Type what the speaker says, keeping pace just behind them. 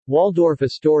Waldorf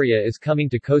Astoria is coming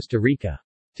to Costa Rica.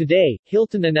 Today,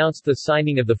 Hilton announced the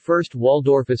signing of the first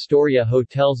Waldorf Astoria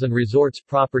Hotels and Resorts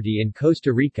property in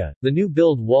Costa Rica, the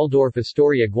new-build Waldorf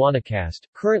Astoria Guanacaste,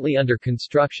 currently under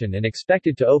construction and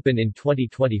expected to open in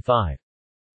 2025.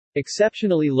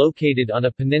 Exceptionally located on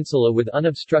a peninsula with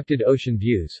unobstructed ocean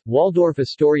views, Waldorf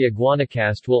Astoria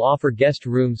Guanacaste will offer guest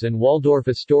rooms and Waldorf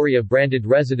Astoria branded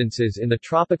residences in the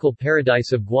tropical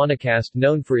paradise of Guanacaste,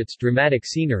 known for its dramatic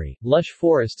scenery, lush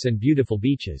forests and beautiful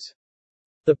beaches.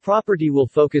 The property will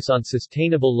focus on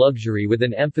sustainable luxury with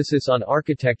an emphasis on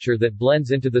architecture that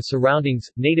blends into the surroundings,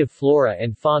 native flora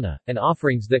and fauna, and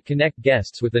offerings that connect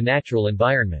guests with the natural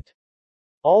environment.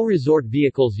 All resort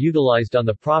vehicles utilized on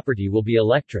the property will be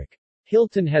electric.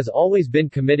 Hilton has always been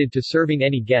committed to serving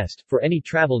any guest, for any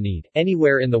travel need,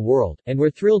 anywhere in the world, and we're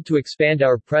thrilled to expand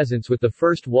our presence with the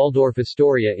first Waldorf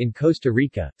Astoria in Costa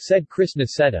Rica, said Chris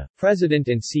Nassetta, President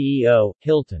and CEO,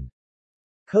 Hilton.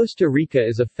 Costa Rica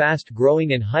is a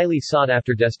fast-growing and highly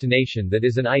sought-after destination that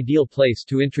is an ideal place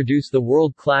to introduce the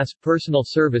world-class personal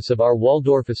service of our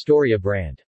Waldorf Astoria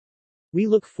brand. We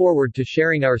look forward to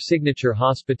sharing our signature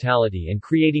hospitality and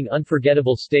creating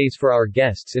unforgettable stays for our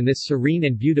guests in this serene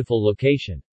and beautiful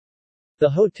location. The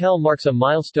hotel marks a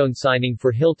milestone signing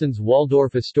for Hilton's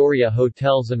Waldorf Astoria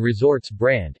Hotels and Resorts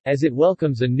brand, as it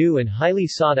welcomes a new and highly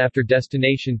sought-after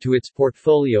destination to its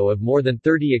portfolio of more than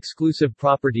 30 exclusive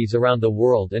properties around the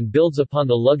world and builds upon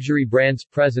the luxury brand's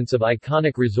presence of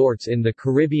iconic resorts in the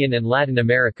Caribbean and Latin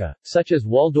America, such as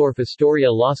Waldorf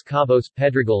Astoria Los Cabos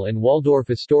Pedregal and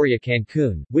Waldorf Astoria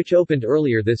Cancun, which opened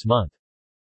earlier this month.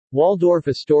 Waldorf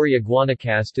Astoria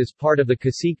Guanacaste is part of the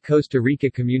Cacique Costa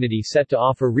Rica community set to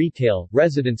offer retail,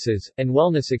 residences, and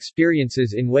wellness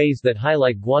experiences in ways that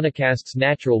highlight Guanacaste's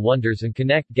natural wonders and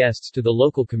connect guests to the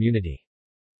local community.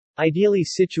 Ideally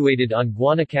situated on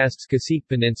Guanacaste's Cacique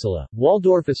Peninsula,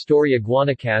 Waldorf Astoria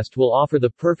Guanacaste will offer the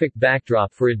perfect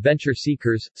backdrop for adventure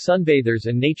seekers, sunbathers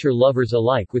and nature lovers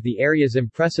alike with the area's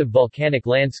impressive volcanic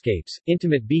landscapes,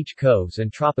 intimate beach coves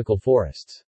and tropical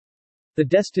forests. The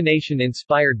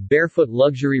destination-inspired barefoot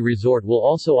luxury resort will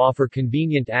also offer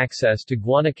convenient access to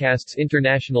Guanacaste's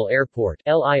International Airport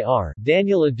 (LIR),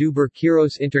 Daniel Aduber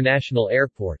Quiros International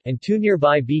Airport, and two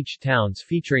nearby beach towns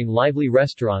featuring lively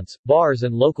restaurants, bars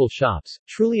and local shops,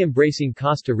 truly embracing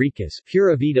Costa Rica's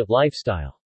Pura Vida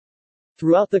lifestyle.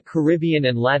 Throughout the Caribbean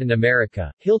and Latin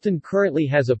America, Hilton currently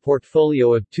has a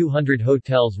portfolio of 200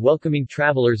 hotels welcoming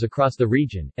travelers across the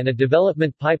region, and a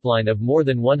development pipeline of more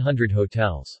than 100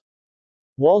 hotels.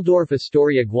 Waldorf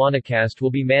Astoria Guanacaste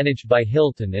will be managed by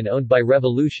Hilton and owned by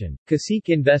Revolution, Cacique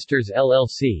Investors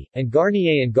LLC, and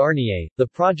Garnier & Garnier, the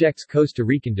project's Costa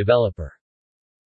Rican developer.